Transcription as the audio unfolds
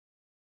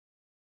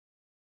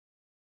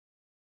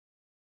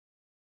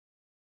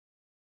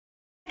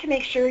To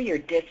make sure your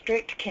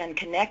district can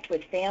connect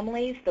with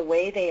families the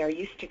way they are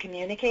used to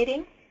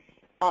communicating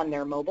on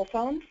their mobile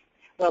phones,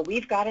 well,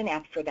 we've got an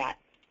app for that.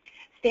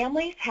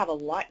 Families have a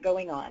lot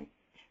going on,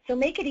 so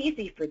make it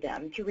easy for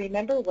them to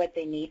remember what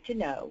they need to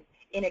know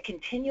in a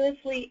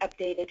continuously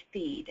updated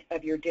feed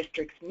of your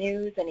district's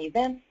news and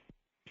events,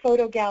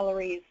 photo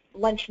galleries,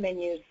 lunch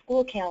menus,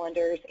 school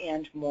calendars,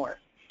 and more.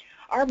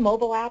 Our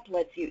mobile app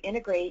lets you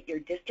integrate your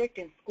district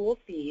and school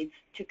feeds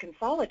to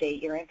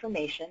consolidate your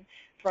information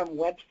from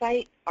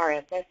website,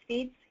 RSS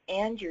feeds,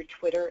 and your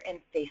Twitter and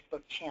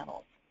Facebook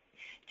channels.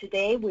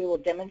 Today we will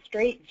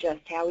demonstrate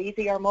just how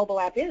easy our mobile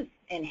app is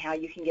and how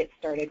you can get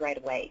started right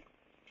away.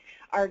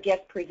 Our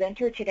guest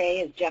presenter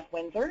today is Jeff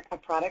Windsor, a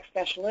product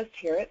specialist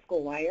here at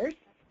SchoolWires.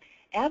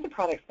 As a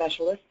product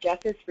specialist,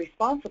 Jeff is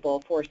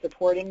responsible for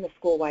supporting the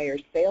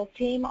SchoolWires sales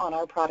team on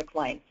our product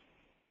line.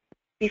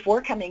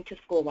 Before coming to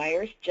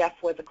SchoolWires, Jeff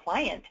was a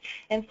client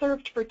and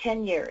served for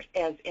 10 years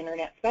as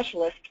Internet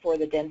Specialist for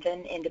the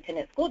Denton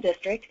Independent School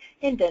District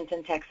in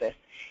Denton, Texas,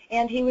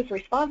 and he was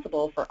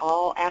responsible for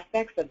all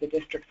aspects of the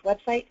district's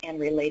website and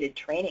related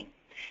training.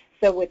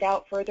 So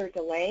without further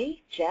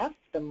delay, Jeff,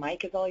 the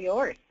mic is all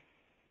yours.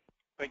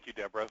 Thank you,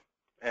 Deborah,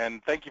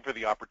 and thank you for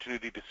the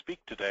opportunity to speak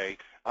today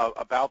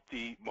about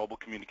the mobile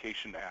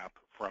communication app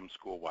from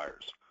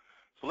SchoolWires.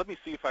 So let me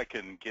see if I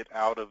can get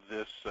out of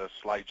this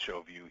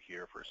slideshow view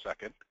here for a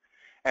second,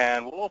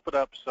 and we'll open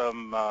up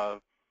some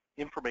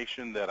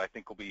information that I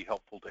think will be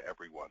helpful to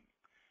everyone.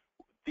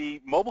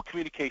 The mobile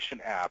communication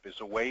app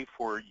is a way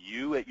for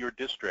you at your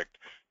district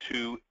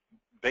to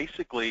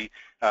basically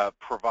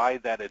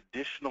provide that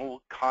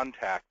additional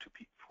contact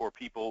for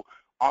people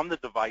on the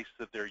device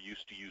that they're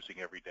used to using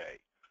every day.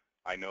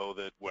 I know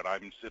that when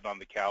I'm sitting on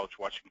the couch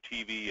watching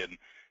TV and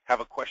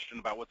have a question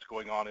about what's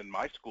going on in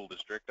my school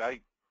district, I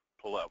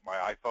pull out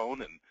my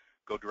iPhone and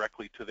go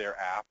directly to their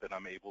app, and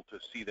I'm able to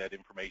see that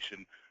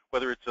information,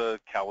 whether it's a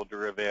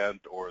calendar event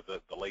or the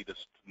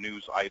latest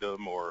news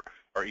item or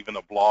even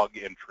a blog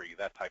entry,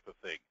 that type of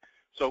thing.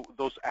 So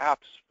those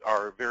apps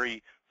are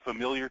very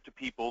familiar to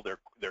people,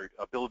 their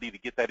ability to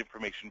get that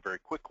information very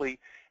quickly,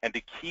 and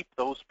to keep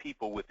those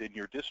people within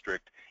your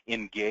district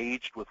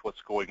engaged with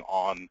what's going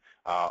on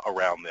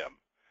around them.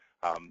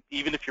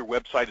 Even if your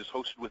website is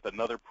hosted with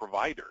another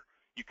provider,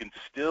 you can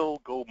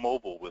still go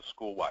mobile with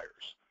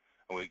SchoolWires.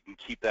 And we can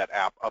keep that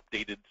app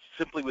updated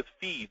simply with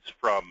feeds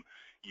from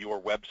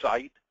your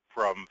website,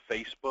 from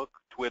Facebook,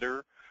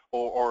 Twitter,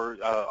 or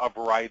a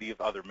variety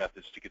of other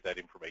methods to get that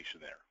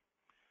information there.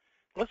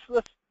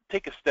 Let's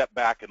take a step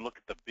back and look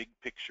at the big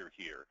picture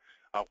here.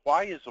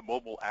 Why is a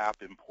mobile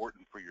app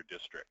important for your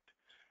district?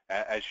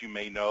 As you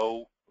may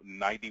know,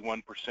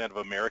 91% of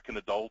American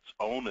adults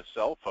own a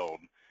cell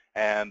phone,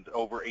 and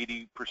over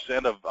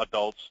 80% of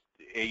adults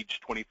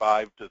aged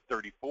 25 to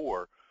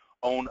 34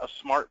 own a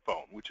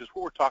smartphone, which is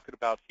what we're talking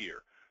about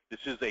here.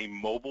 This is a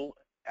mobile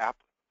app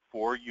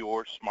for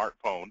your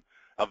smartphone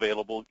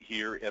available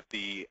here at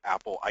the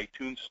Apple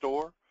iTunes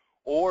Store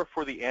or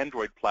for the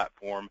Android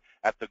platform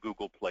at the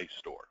Google Play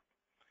Store.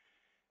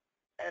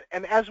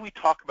 And as we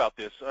talk about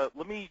this,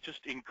 let me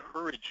just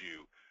encourage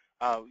you.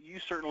 You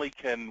certainly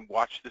can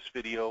watch this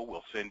video.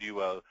 We'll send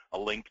you a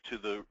link to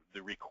the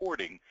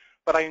recording,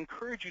 but I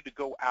encourage you to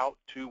go out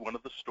to one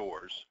of the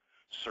stores,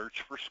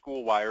 search for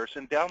SchoolWires,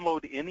 and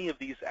download any of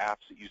these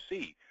apps that you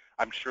see.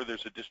 I'm sure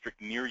there's a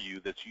district near you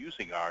that's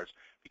using ours,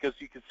 because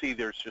you can see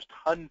there's just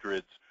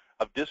hundreds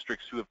of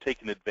districts who have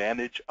taken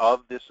advantage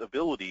of this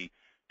ability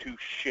to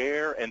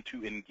share and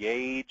to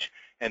engage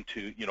and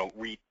to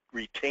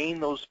retain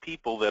those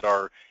people that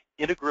are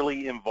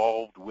integrally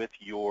involved with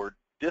your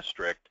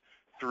district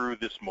through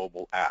this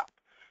mobile app.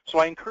 So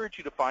I encourage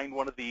you to find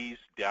one of these,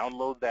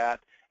 download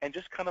that, and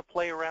just kind of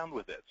play around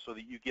with it so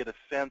that you get a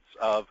sense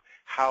of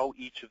how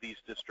each of these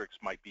districts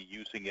might be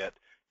using it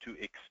to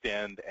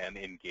extend and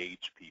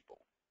engage people.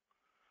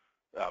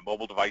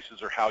 Mobile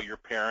devices are how your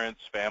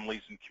parents,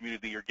 families, and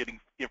community are getting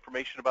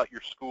information about your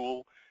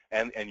school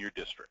and your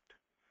district.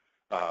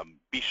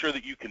 Be sure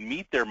that you can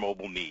meet their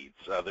mobile needs.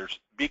 There's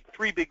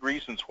three big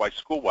reasons why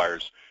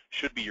SchoolWires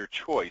should be your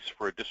choice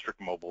for a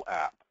district mobile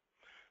app.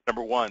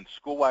 Number one,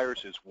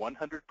 SchoolWires is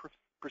 100%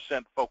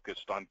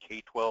 focused on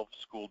K-12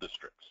 school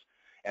districts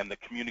and the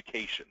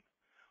communication.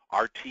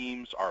 Our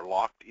teams are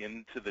locked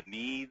into the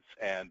needs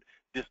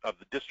of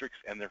the districts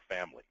and their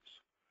families.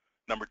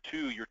 Number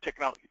two,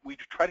 we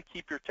try to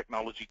keep your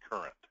technology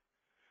current.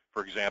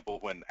 For example,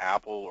 when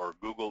Apple or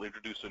Google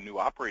introduce a new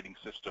operating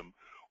system,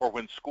 or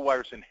when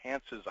SchoolWires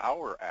enhances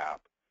our app,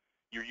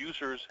 your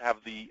users have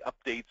the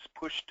updates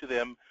pushed to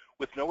them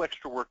with no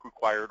extra work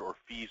required or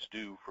fees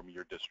due from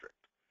your district.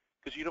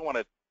 Because you don't want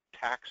to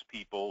tax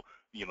people,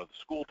 the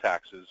school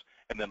taxes,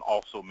 and then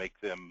also make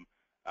them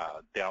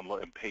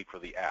download and pay for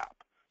the app.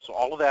 So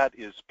all of that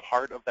is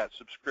part of that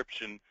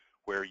subscription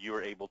where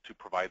you're able to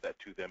provide that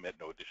to them at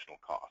no additional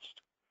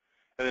cost.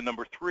 And then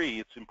number three,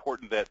 it's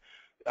important that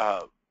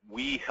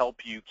we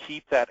help you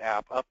keep that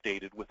app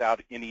updated without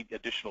any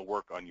additional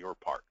work on your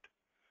part.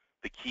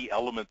 The key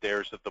element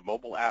there is that the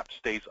mobile app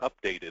stays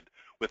updated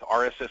with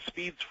RSS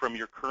feeds from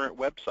your current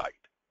website.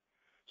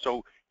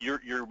 So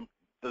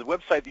the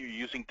website that you're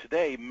using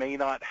today may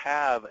not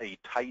have a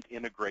tight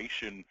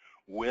integration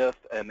with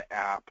an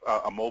app,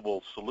 a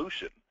mobile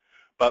solution.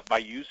 But by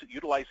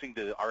utilizing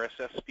the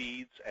RSS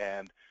feeds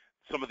and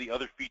some of the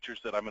other features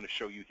that I'm going to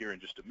show you here in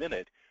just a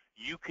minute,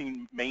 you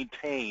can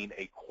maintain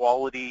a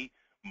quality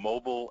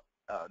mobile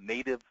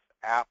native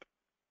app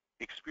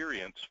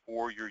experience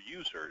for your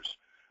users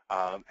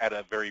at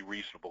a very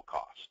reasonable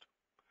cost.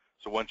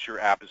 So once your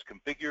app is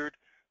configured,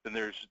 then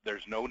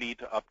there's no need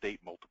to update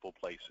multiple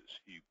places.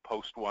 You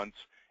post once,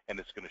 and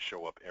it's going to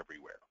show up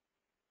everywhere.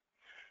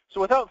 So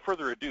without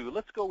further ado,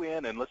 let's go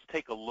in and let's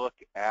take a look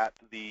at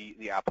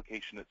the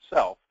application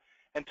itself.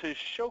 And to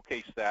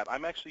showcase that,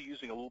 I'm actually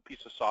using a little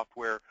piece of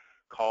software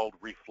called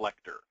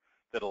Reflector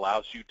that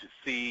allows you to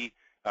see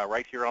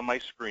right here on my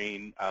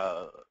screen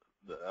a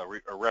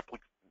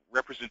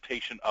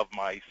representation of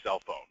my cell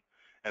phone.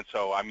 And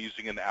so I'm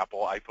using an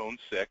Apple iPhone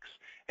 6,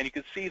 and you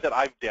can see that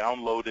I've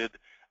downloaded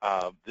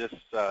this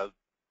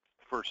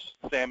for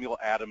Samuel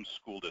Adams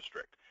School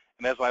District.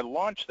 And as I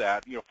launch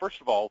that, first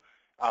of all,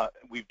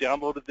 we've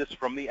downloaded this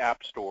from the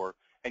App Store,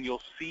 and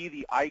you'll see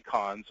the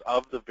icons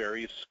of the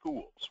various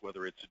schools,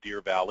 whether it's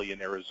Deer Valley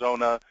in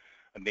Arizona,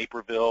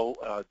 Naperville,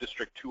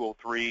 District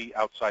 203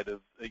 outside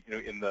of,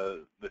 in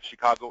the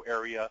Chicago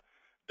area,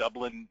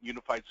 Dublin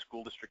Unified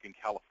School District in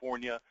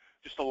California.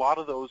 Just a lot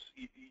of those,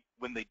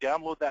 when they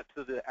download that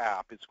to the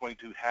app, it's going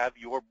to have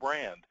your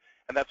brand.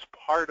 And that's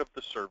part of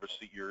the service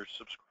that you're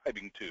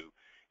subscribing to.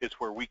 It's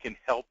where we can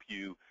help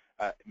you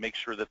make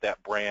sure that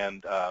that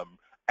brand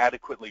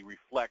adequately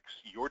reflects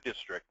your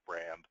district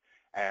brand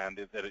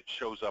and that it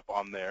shows up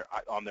on their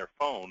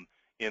phone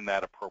in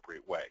that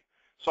appropriate way.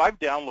 So I've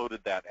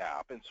downloaded that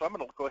app, and so I'm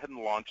going to go ahead and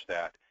launch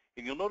that.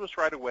 And you'll notice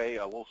right away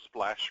a little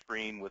splash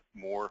screen with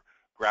more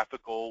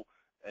graphical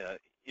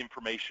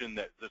information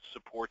that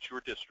supports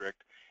your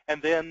district.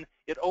 And then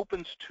it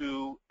opens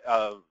to,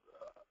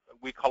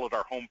 we call it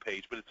our home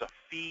page, but it's a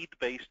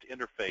feed-based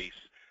interface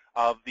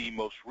of the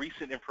most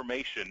recent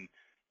information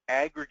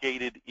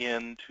aggregated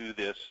into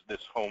this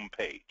home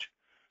page.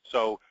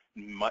 So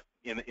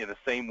in the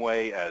same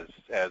way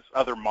as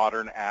other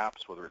modern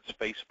apps, whether it's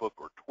Facebook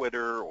or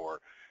Twitter or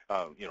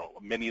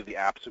many of the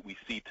apps that we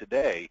see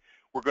today,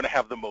 we're going to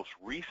have the most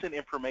recent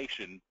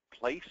information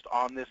placed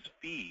on this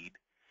feed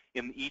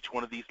in each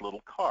one of these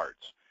little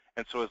cards.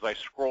 And so as I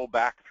scroll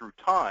back through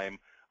time,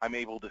 I'm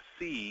able to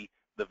see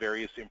the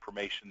various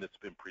information that's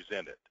been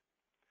presented.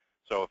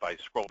 So if I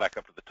scroll back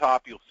up to the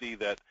top, you'll see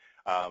that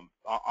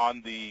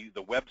on the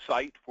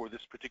website for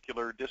this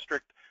particular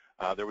district,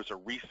 there was a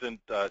recent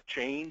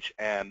change,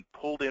 and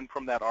pulled in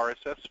from that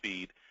RSS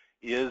feed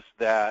is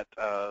that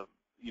the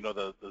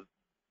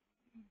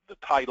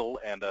title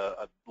and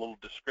a little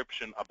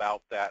description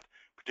about that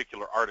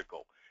particular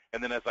article.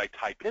 And then as I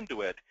type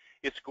into it,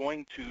 it's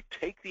going to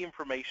take the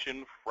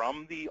information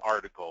from the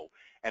article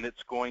and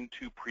it's going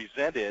to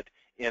present it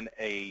in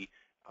a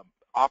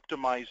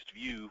optimized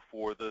view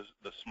for the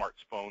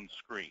smartphone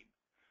screen.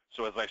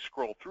 So as I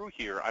scroll through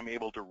here, I'm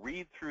able to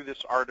read through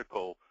this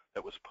article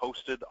that was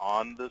posted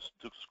on the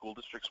school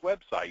district's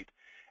website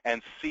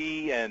and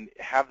see and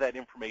have that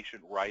information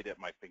right at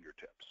my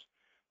fingertips.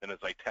 Then as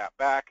I tap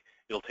back,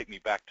 it'll take me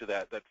back to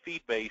that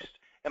feed-based,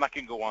 and I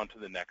can go on to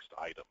the next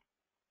item.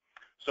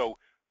 So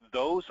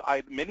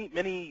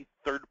many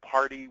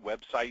third-party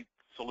website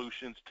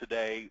solutions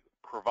today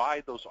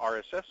provide those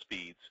RSS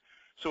feeds,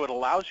 so it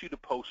allows you to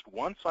post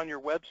once on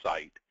your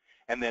website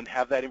and then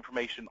have that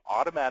information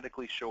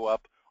automatically show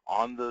up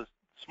on the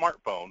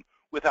smartphone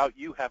without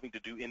you having to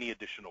do any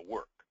additional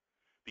work.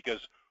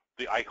 Because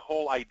the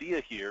whole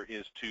idea here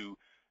is to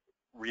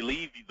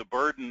relieve the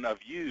burden of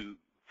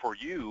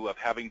of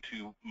having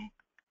to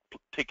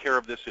take care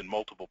of this in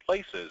multiple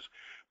places,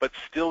 but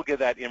still get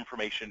that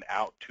information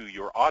out to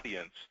your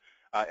audience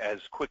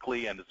as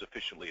quickly and as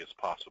efficiently as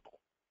possible.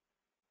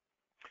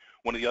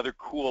 One of the other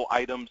cool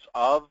items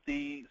of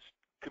the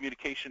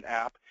communication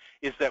app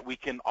is that we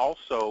can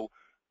also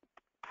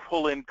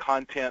pull in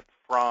content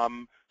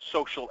from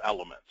social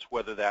elements,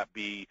 whether that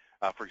be,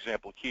 for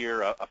example,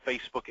 here, a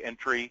Facebook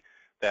entry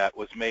that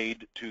was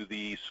made to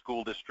the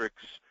school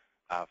district's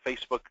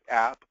Facebook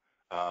app.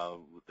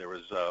 There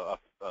was a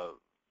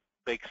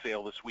bake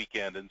sale this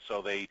weekend, and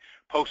so they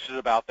posted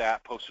about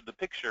that, posted the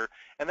picture,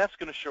 and that's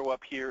going to show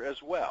up here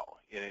as well.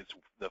 And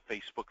the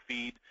Facebook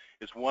feed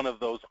is one of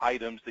those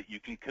items that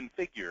you can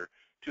configure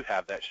to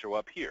have that show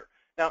up here.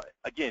 Now,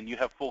 again, you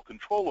have full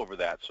control over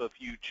that, so if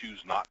you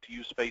choose not to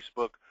use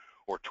Facebook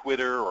or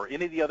Twitter or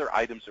any of the other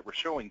items that we're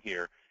showing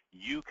here,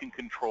 you can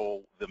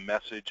control the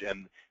message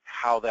and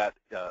how that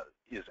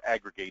is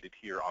aggregated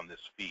here on this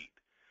feed.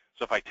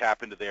 So if I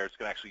tap into there, it's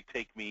going to actually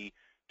take me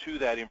to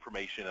that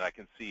information, and I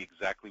can see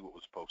exactly what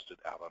was posted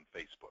out on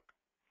Facebook.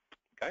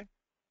 Okay?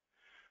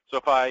 So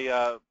if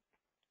I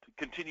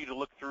continue to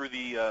look through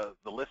the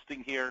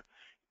listing here,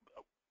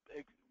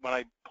 when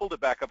I pulled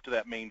it back up to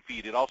that main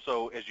feed, it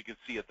also, as you can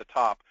see at the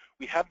top,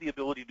 we have the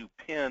ability to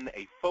pin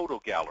a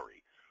photo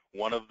gallery.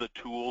 One of the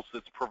tools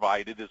that's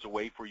provided is a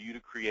way for you to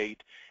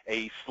create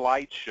a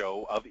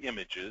slideshow of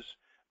images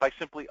by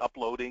simply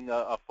uploading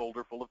a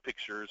folder full of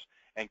pictures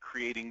and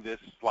creating this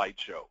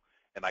slideshow.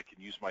 And I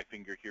can use my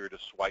finger here to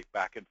swipe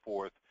back and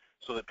forth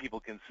so that people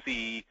can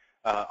see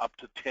up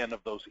to 10 of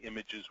those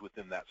images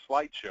within that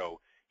slideshow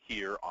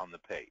here on the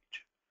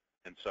page.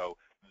 And so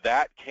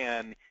that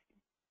can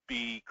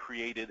be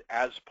created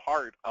as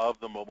part of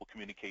the mobile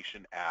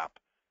communication app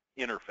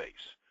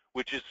interface,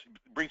 which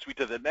brings me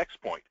to the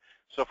next point.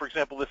 So for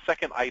example, the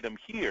second item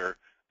here,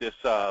 this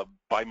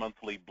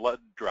bi-monthly blood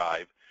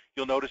drive,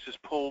 you'll notice is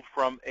pulled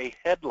from a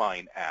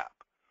Headline app.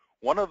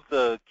 One of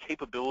the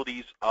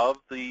capabilities of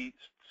the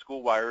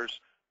SchoolWires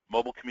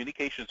mobile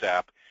communications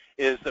app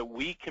is that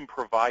we can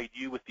provide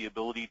you with the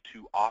ability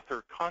to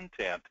author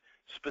content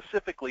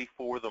specifically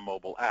for the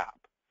mobile app.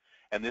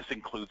 And this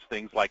includes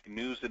things like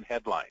news and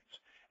headlines.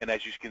 And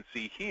as you can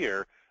see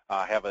here,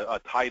 I have a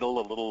title,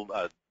 a little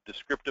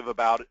descriptive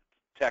about it,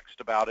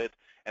 text about it,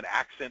 an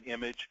accent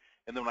image,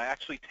 and then when I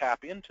actually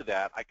tap into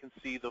that, I can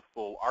see the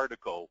full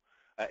article.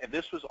 And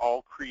this was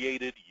all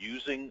created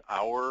using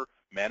our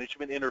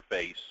management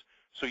interface,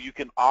 so you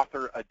can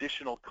author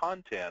additional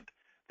content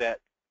that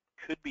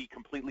could be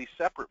completely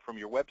separate from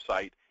your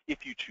website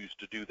if you choose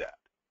to do that.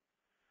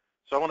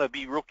 So I want to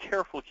be real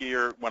careful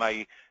here when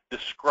I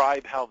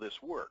describe how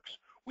this works.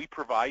 We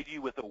provide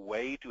you with a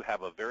way to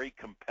have a very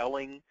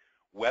compelling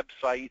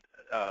website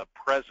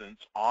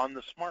presence on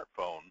the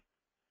smartphone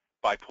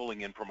by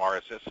pulling in from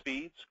RSS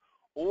feeds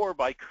or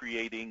by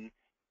creating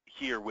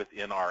here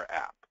within our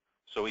app.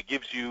 So it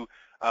gives you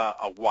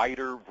a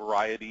wider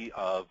variety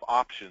of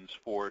options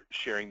for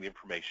sharing the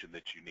information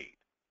that you need.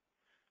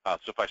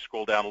 So if I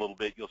scroll down a little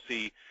bit, you'll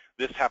see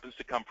this happens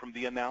to come from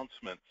the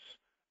Announcements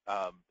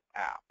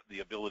app, the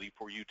ability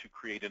for you to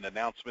create an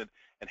announcement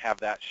and have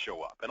that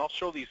show up. And I'll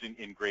show these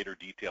in greater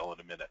detail in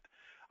a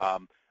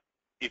minute.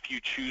 If you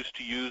choose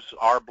to use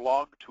our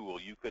blog tool,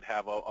 you could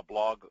have a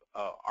blog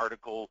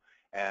article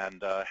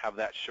and have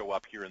that show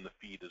up here in the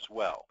feed as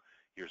well.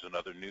 Here's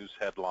another news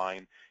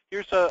headline.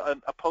 Here's a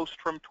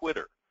post from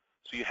Twitter.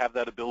 So you have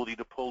that ability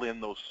to pull in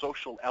those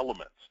social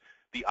elements.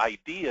 The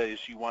idea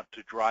is you want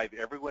to drive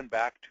everyone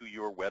back to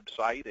your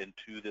website and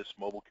to this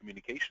mobile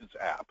communications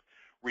app,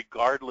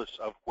 regardless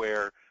of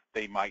where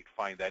they might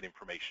find that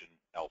information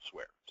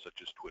elsewhere,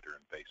 such as Twitter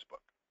and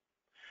Facebook.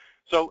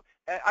 So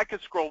I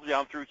could scroll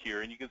down through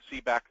here, and you can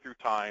see back through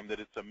time that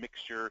it's a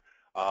mixture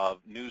of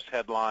news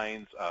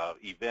headlines,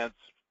 events,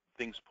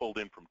 things pulled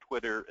in from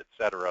Twitter,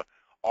 etc.,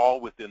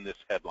 all within this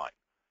headline.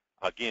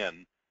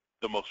 Again,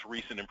 the most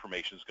recent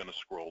information is going to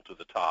scroll to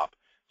the top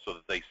so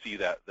that they see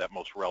that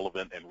most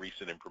relevant and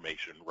recent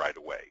information right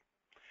away.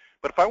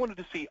 But if I wanted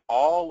to see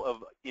all of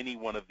any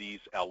one of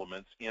these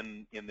elements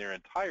in their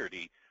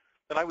entirety,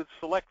 then I would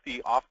select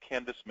the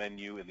off-canvas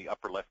menu in the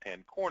upper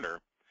left-hand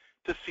corner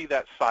to see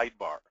that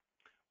sidebar,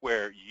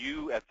 where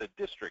you at the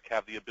district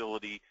have the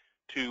ability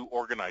to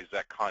organize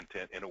that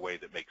content in a way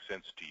that makes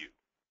sense to you.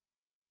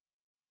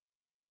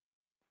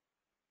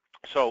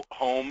 So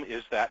home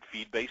is that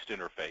feed-based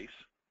interface.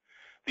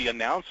 The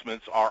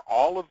announcements are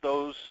all of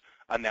those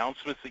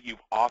announcements that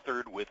you've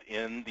authored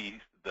within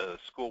the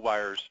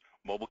SchoolWires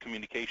mobile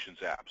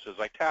communications app. So as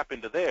I tap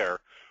into there,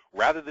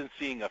 rather than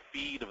seeing a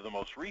feed of the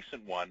most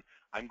recent one,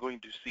 I'm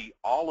going to see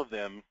all of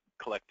them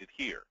collected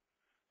here.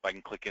 I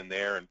can click in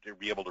there and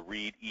be able to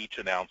read each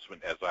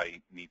announcement as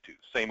I need to.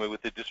 Same way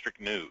with the district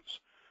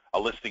news, a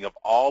listing of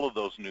all of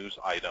those news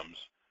items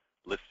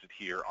listed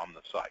here on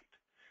the site.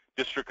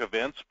 District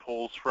events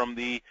pulls from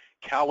the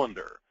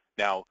calendar.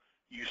 Now,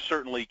 you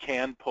certainly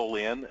can pull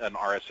in an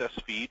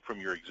RSS feed from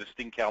your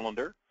existing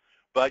calendar,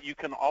 but you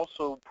can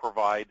also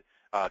provide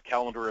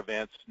calendar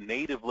events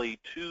natively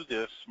to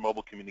this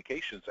mobile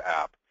communications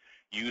app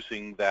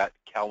using that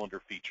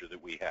calendar feature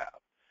that we have.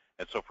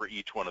 And so for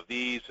each one of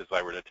these, as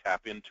I were to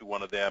tap into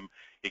one of them,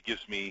 it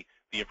gives me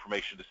the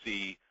information to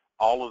see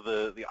all of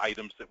the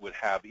items that would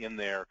have in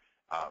there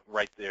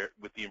right there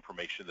with the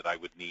information that I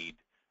would need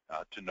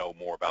to know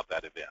more about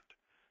that event.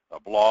 A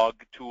blog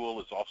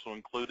tool is also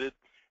included.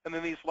 And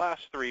then these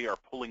last three are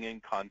pulling in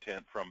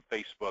content from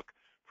Facebook,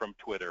 from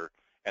Twitter,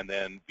 and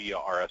then via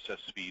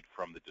RSS feed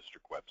from the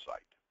district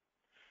website.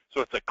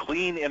 So it's a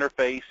clean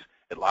interface.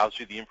 It allows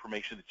you the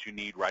information that you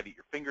need right at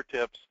your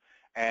fingertips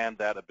and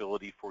that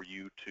ability for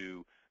you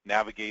to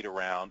navigate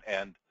around.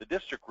 And the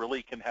district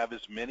really can have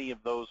as many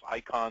of those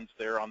icons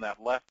there on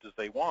that left as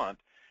they want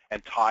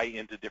and tie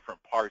into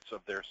different parts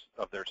of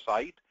their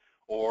site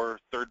or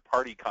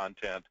third-party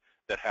content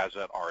that has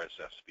that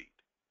RSS feed.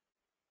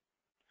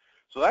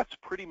 So that's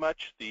pretty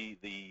much the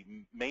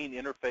main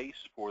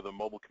interface for the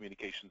mobile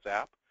communications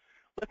app.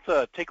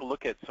 Let's take a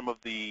look at some of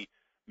the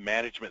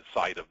management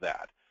side of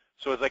that.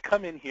 So as I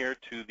come in here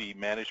to the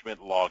management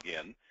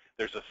login,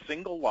 there's a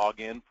single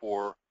login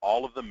for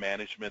all of the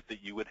management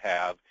that you would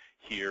have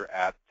here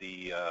at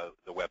the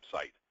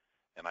website.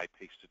 And I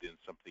pasted in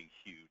something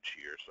huge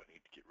here, so I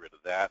need to get rid of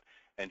that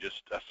and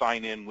just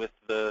sign in with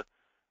the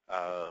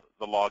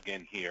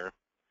login here.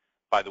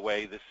 By the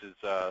way, this is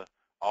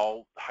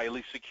all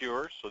highly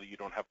secure so that you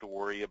don't have to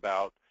worry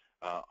about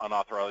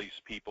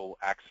unauthorized people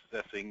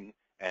accessing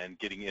and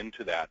getting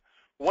into that.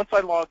 Once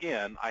I log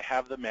in, I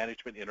have the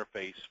management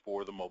interface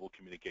for the mobile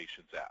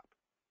communications app.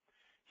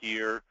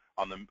 Here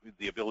on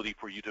the ability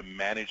for you to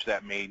manage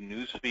that main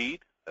news feed,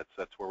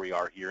 that's where we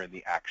are here in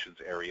the actions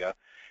area.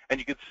 And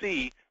you can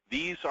see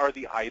these are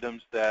the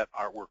items that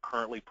we're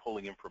currently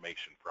pulling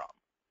information from.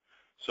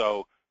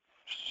 So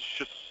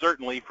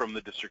certainly from the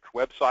district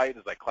website,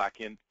 as I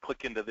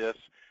click into this,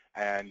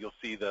 and you'll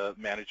see the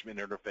management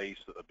interface,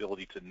 the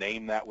ability to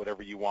name that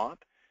whatever you want.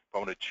 If I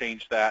want to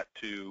change that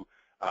to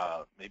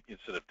maybe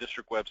instead of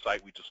district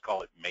website, we just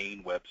call it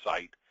main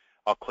website,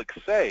 I'll click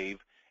save,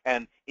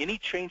 and any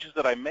changes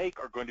that I make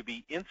are going to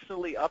be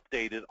instantly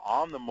updated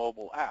on the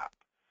mobile app.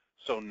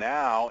 So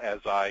now as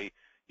I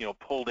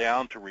pull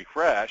down to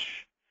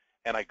refresh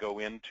and I go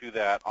into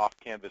that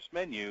off-canvas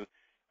menu,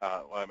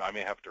 I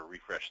may have to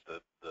refresh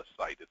the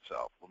site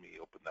itself. Let me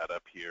open that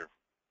up here.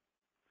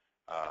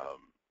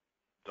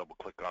 Double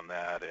click on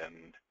that,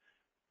 and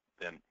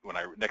then when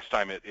next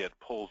time it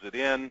pulls it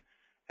in,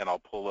 and I'll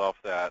pull off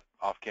that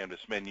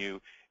off-canvas menu,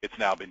 it's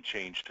now been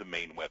changed to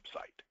main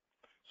website.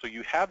 So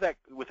you have that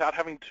without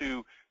having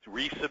to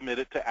resubmit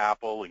it to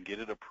Apple and get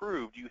it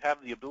approved. You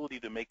have the ability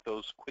to make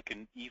those quick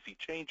and easy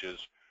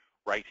changes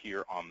right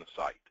here on the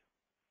site.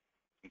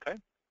 Okay?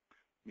 Let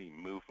me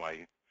move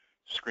my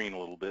screen a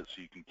little bit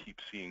so you can keep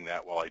seeing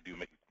that while I do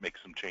make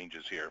some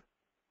changes here.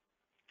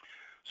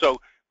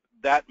 So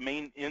that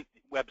main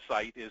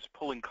website is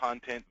pulling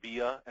content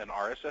via an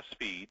RSS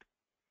feed,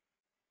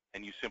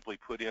 and you simply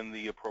put in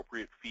the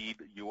appropriate feed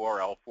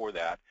URL for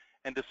that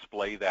and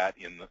display that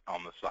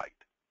on the site.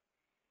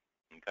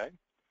 Okay?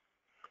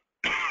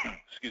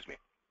 Excuse me.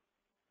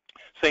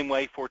 Same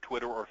way for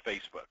Twitter or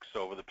Facebook.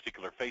 So with a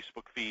particular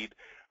Facebook feed,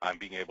 I'm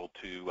being able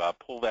to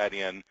pull that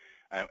in,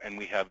 and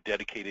we have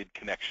dedicated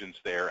connections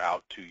there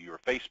out to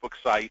your Facebook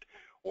site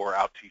or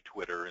out to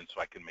Twitter, and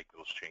so I can make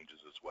those changes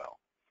as well.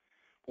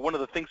 But one of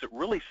the things that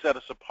really set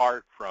us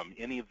apart from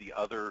any of the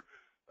other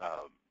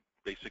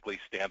basically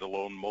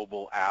standalone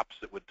mobile apps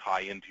that would tie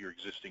into your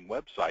existing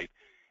website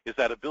is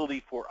that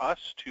ability for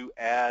us to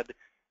add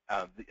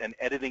an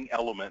editing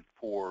element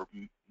for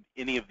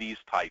any of these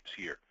types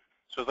here.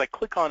 So as I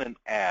click on an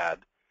ad,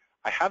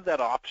 I have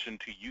that option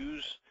to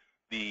use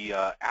the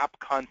app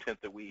content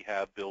that we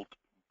have built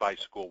by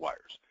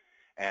SchoolWires.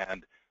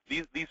 And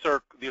these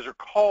are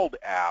called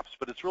apps,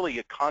 but it's really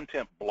a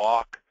content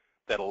block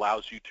that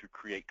allows you to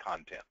create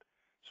content.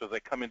 So as I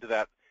come into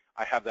that,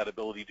 I have that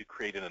ability to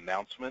create an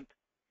announcement,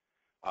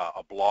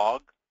 a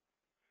blog,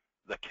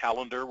 the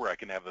calendar where I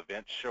can have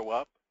events show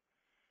up,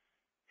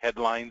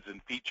 headlines and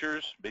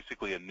features,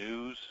 basically a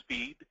news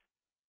feed,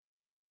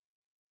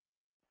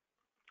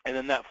 and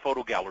then that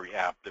photo gallery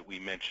app that we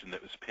mentioned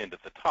that was pinned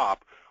at the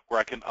top, where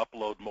I can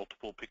upload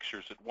multiple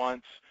pictures at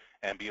once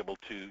and be able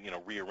to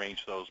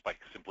rearrange those by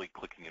simply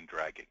clicking and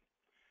dragging.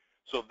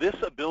 So this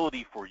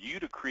ability for you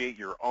to create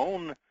your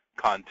own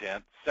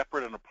content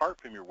separate and apart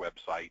from your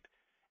website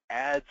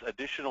adds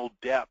additional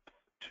depth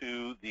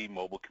to the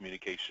mobile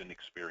communication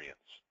experience.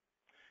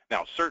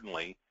 Now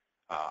certainly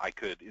I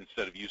could,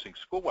 instead of using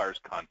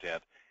SchoolWires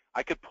content,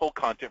 I could pull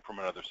content from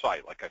another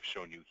site like I've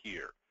shown you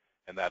here,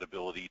 and that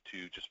ability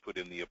to just put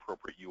in the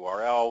appropriate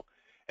URL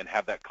and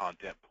have that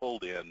content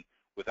pulled in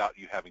without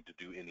you having to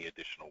do any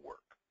additional work.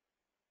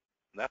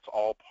 And that's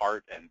all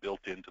part and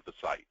built into the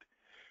site.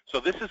 So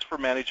this is for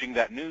managing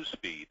that news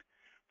feed.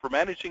 For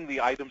managing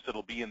the items that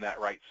will be in that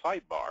right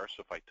sidebar, so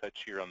if I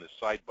touch here on this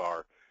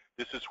sidebar,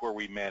 this is where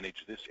we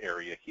manage this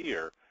area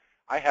here.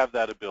 I have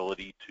that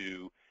ability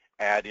to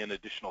add in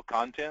additional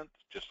content,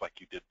 just like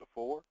you did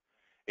before.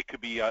 It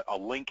could be a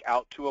link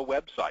out to a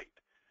website.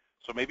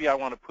 So maybe I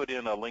want to put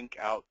in a link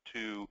out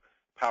to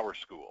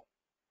PowerSchool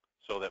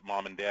so that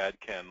mom and dad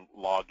can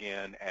log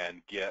in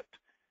and get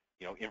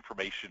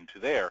information to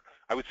there.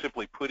 I would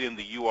simply put in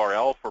the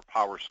URL for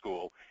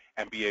PowerSchool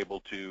and be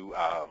able to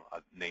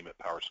name it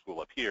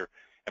PowerSchool up here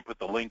and put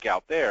the link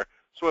out there.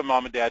 So when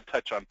mom and dad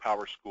touch on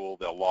PowerSchool,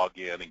 they'll log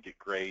in and get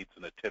grades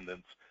and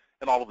attendance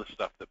and all of the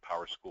stuff that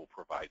PowerSchool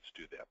provides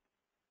to them.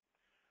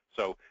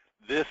 So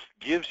this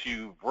gives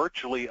you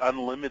virtually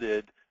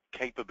unlimited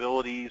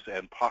capabilities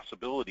and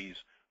possibilities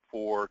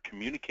for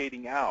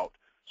communicating out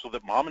so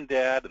that mom and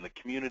dad and the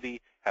community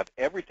have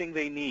everything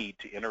they need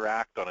to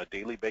interact on a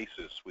daily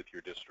basis with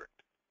your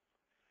district.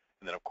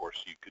 And then, of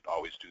course, you could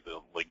always do the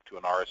link to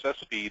an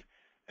RSS feed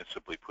and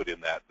simply put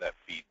in that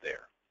feed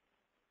there.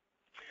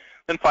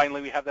 Then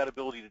finally, we have that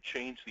ability to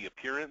change the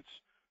appearance.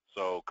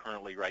 So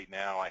currently, right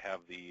now, I have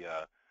the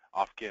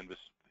off-canvas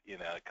in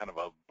a kind of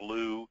a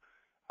blue.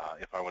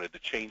 If I wanted to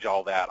change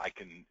all that, I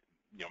can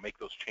make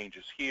those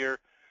changes here.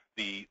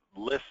 The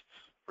lists,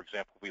 for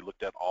example, we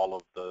looked at all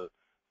of the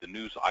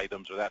news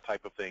items or that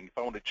type of thing. If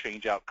I want to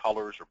change out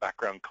colors or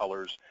background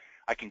colors,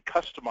 I can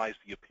customize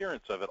the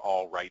appearance of it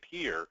all right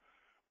here,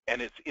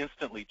 and it's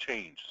instantly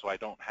changed, so I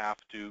don't have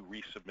to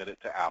resubmit it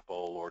to Apple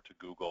or to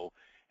Google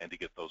and to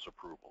get those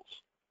approvals.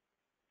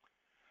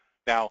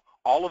 Now,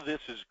 all of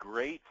this is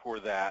great for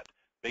that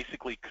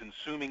basically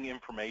consuming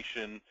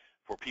information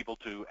for people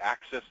to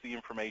access the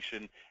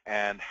information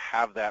and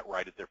have that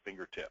right at their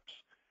fingertips.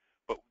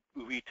 But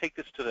we take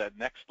this to that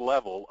next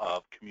level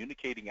of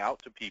communicating out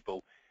to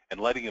people and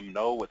letting them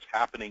know what's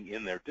happening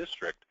in their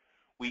district,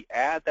 we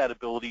add that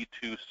ability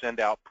to send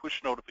out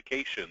push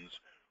notifications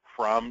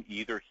from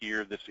either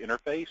here, this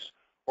interface,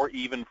 or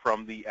even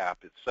from the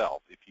app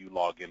itself, if you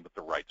log in with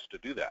the rights to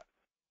do that.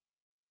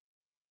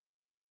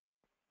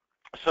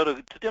 So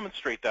to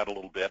demonstrate that a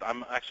little bit,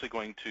 I'm actually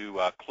going to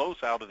close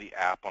out of the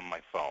app on my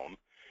phone,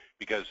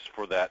 because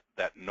for that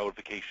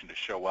notification to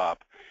show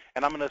up.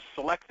 And I'm going to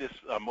select this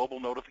mobile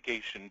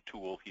notification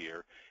tool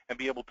here and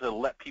be able to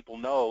let people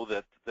know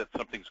that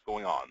something's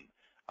going on.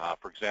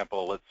 For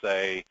example, let's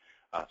say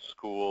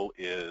school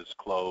is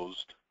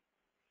closed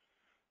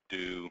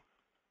due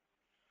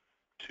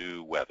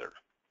to weather,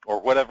 or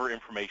whatever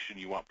information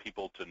you want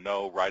people to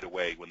know right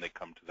away when they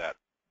come to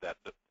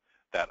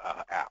that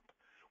app.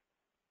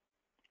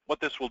 What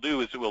this will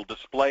do is it will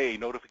display a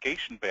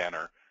notification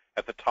banner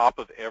at the top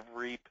of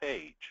every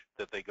page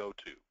that they go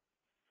to.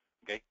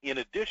 Okay. In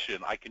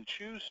addition, I can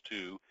choose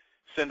to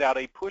send out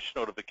a push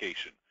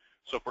notification.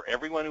 So for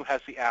everyone who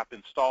has the app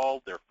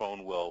installed, their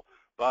phone will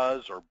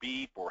buzz or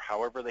beep or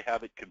however they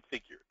have it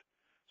configured.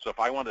 So if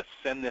I want to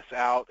send this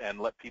out and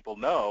let people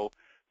know,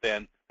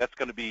 then that's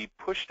going to be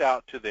pushed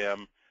out to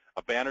them.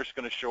 A banner's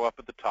going to show up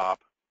at the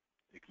top.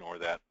 Ignore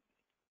that.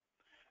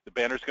 The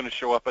banner's going to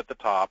show up at the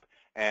top,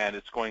 and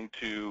it's going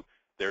to,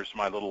 there's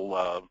my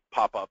little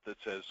pop-up that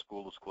says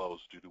school is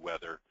closed due to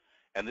weather.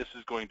 And this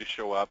is going to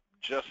show up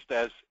just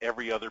as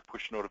every other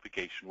push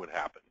notification would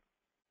happen.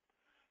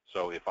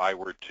 So if I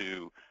were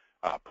to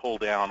pull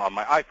down on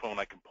my iPhone,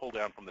 I can pull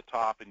down from the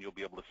top, and you'll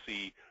be able to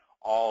see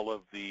all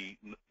of the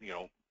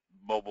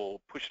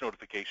mobile push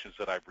notifications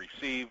that I've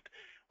received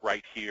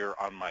right here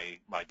on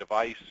my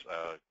device.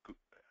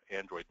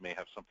 Android may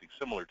have something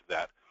similar to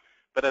that.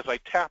 But as I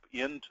tap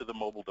into the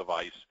mobile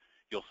device,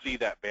 you'll see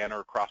that banner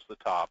across the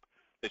top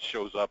that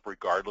shows up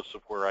regardless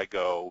of where I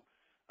go.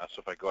 So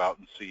if I go out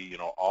and see,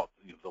 all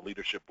the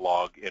leadership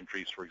blog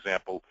entries, for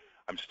example,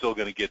 I'm still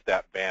going to get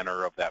that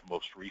banner of that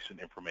most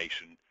recent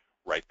information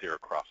right there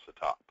across the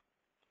top.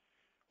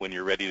 When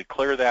you're ready to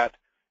clear that,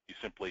 you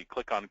simply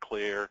click on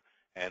clear,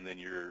 and then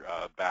you're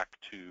back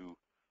to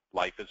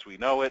life as we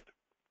know it.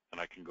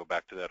 And I can go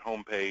back to that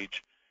home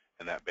page,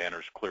 and that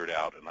banner's cleared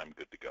out, and I'm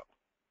good to go.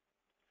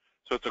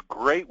 So it's a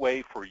great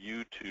way for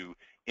you to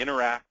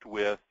interact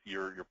with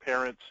your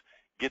parents,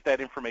 get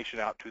that information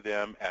out to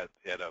them at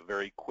a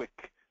very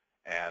quick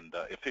and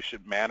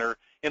efficient manner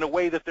in a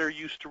way that they're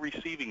used to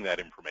receiving that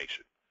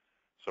information.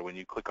 So when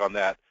you click on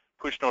that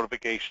push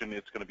notification,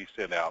 it's going to be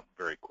sent out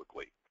very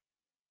quickly.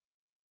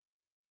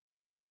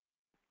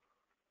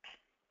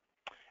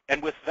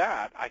 And with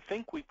that, I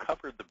think we've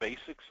covered the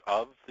basics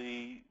of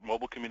the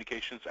mobile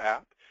communications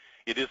app.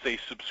 It is a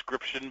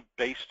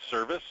subscription-based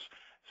service,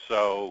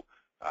 so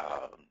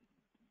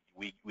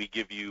we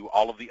give you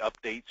all of the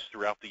updates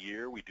throughout the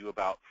year. We do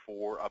about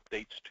 4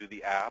 updates to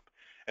the app,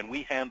 and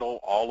we handle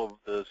all of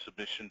the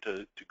submission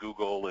to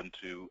Google and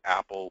to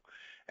Apple,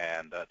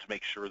 and to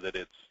make sure that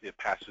it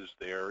passes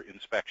their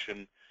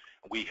inspection.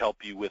 We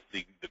help you with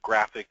the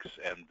graphics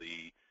and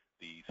the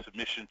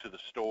submission to the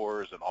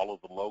stores and all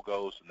of the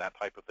logos and that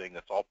type of thing.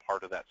 That's all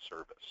part of that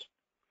service.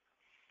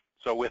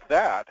 So with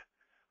that,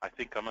 I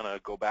think I'm going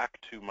to go back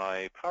to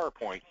my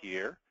PowerPoint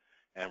here,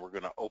 and we're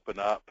going to open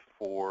up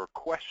for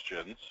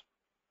questions.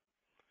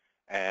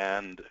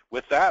 And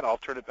with that, I'll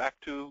turn it back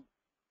to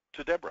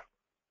Deborah.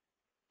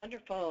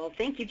 Wonderful.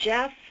 Thank you,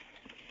 Jeff.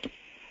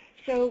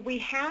 So we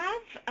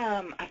have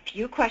a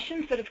few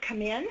questions that have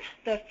come in.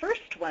 The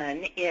first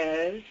one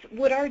is,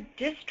 would our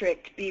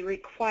district be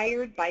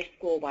required by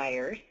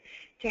SchoolWires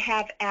to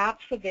have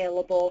apps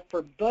available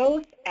for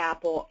both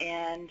Apple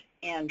and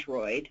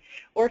Android,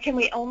 or can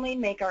we only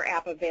make our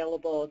app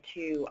available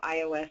to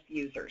iOS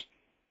users?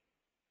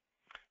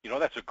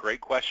 That's a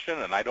great question,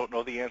 and I don't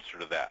know the answer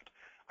to that.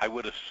 I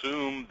would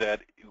assume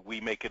that we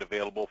make it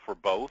available for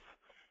both,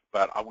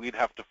 but we'd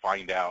have to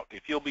find out.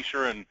 If you'll be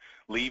sure and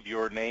leave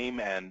your name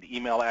and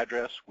email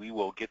address, we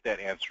will get that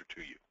answer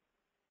to you.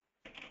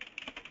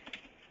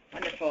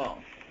 Wonderful.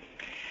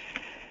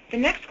 The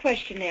next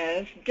question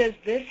is, does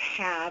this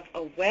have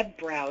a web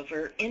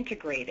browser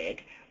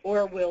integrated,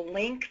 or will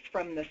links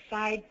from the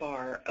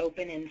sidebar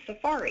open in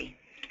Safari?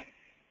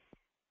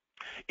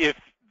 If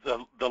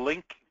the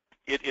link,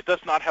 it does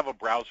not have a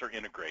browser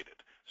integrated.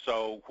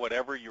 So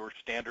whatever your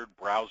standard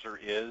browser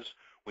is,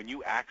 when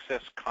you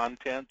access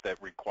content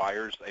that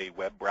requires a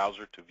web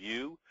browser to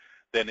view,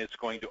 then it's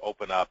going to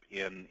open up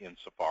in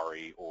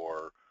Safari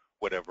or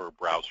whatever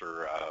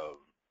browser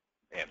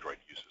Android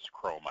uses,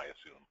 Chrome, I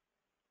assume.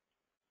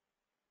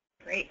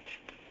 Great.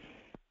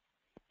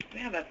 We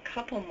have a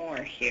couple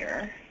more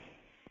here.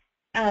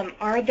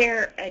 Are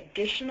there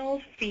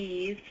additional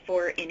fees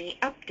for any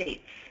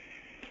updates?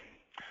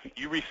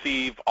 You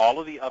receive all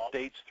of the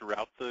updates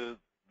throughout the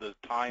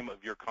time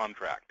of your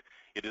contract.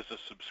 It is a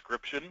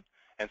subscription,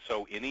 and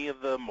so any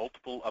of the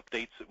multiple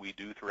updates that we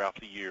do throughout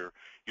the year,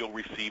 you'll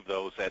receive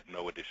those at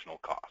no additional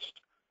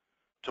cost.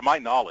 To my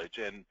knowledge,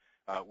 and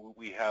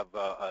we have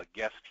a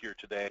guest here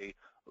today,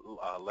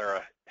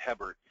 Lara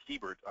Hebert,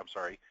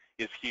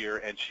 is here,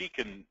 and she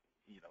can,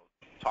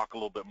 talk a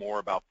little bit more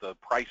about the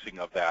pricing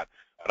of that.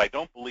 But I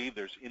don't believe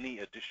there's any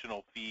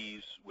additional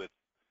fees with,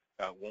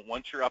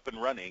 once you're up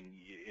and running,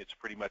 it's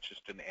pretty much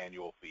just an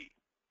annual fee.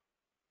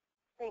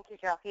 Thank you,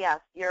 Jeff. Yes,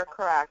 you're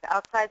correct.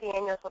 Outside the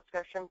annual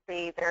subscription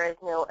fee, there is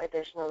no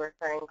additional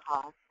recurring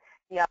cost.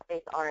 The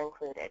updates are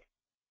included.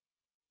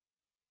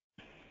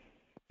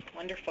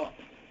 Wonderful.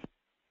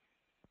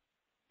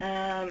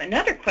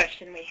 Another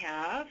question we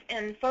have,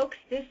 and folks,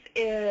 this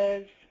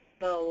is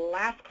the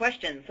last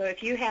question. So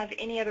if you have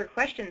any other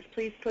questions,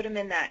 please put them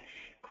in that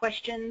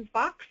questions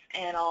box,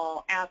 and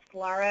I'll ask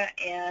Laura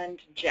and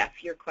Jeff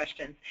your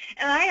questions.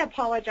 And I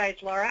apologize,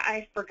 Laura,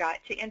 I forgot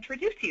to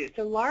introduce you.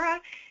 So Laura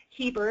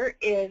Heber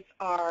is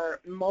our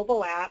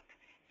mobile app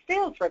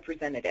sales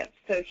representative.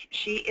 So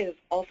she is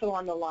also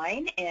on the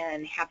line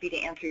and happy to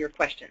answer your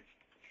questions.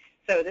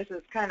 So this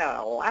is kind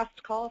of a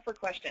last call for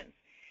questions.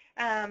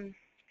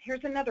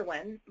 Here's another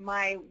one.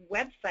 My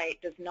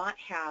website does not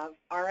have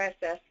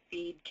RSS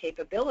feed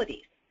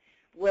capabilities.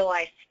 Will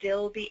I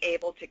still be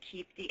able to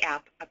keep the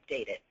app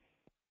updated?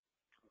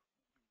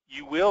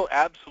 You will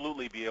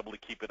absolutely be able to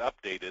keep it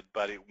updated,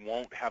 but it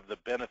won't have the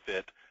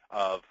benefit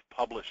of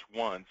publish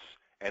once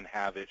and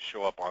have it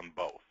show up on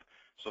both.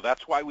 So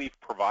that's why we've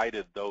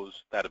provided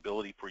that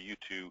ability for you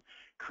to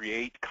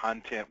create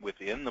content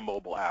within the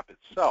mobile app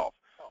itself.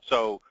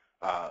 So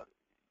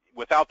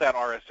without that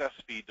RSS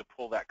feed to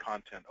pull that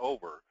content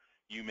over,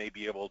 you may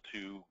be able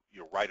to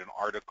write an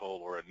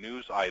article or a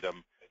news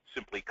item,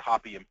 simply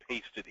copy and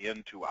paste it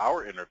into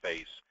our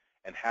interface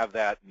and have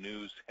that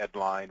news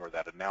headline or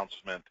that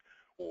announcement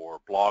or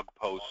blog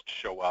post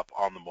show up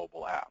on the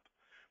mobile app.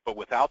 But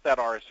without that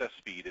RSS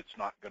feed, it's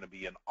not going to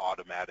be an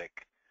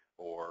automatic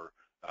or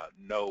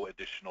no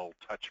additional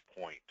touch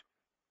point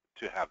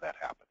to have that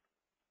happen.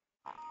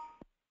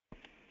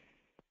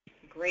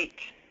 Great.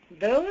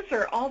 Those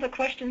are all the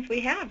questions we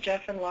have,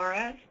 Jeff and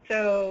Laura.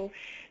 So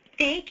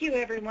thank you,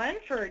 everyone,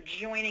 for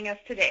joining us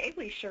today.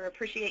 We sure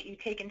appreciate you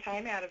taking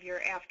time out of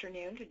your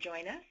afternoon to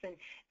join us. And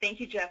thank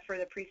you, Jeff, for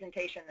the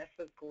presentation. This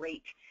was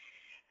great.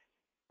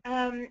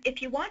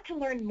 If you want to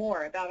learn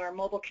more about our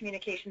mobile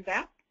communications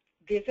app,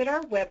 visit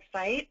our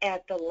website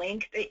at the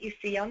link that you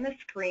see on the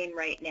screen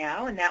right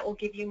now, and that will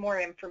give you more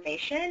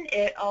information.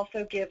 It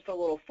also gives a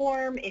little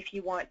form if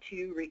you want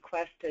to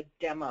request a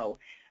demo,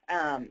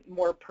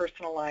 more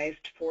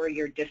personalized for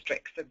your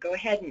district. So go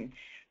ahead and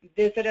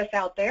visit us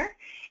out there.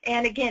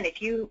 And again,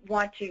 if you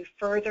want to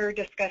further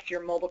discuss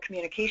your mobile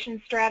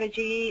communication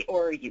strategy,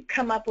 or you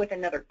come up with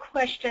another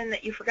question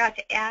that you forgot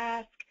to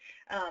ask,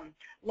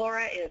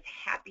 Laura is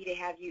happy to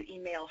have you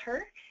email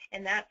her,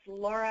 and that's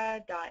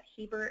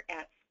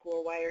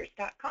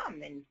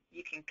laura.heber@schoolwires.com, and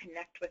you can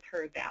connect with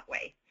her that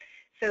way.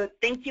 So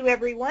thank you,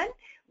 everyone.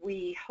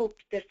 We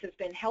hope this has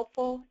been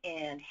helpful,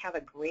 and have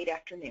a great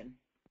afternoon.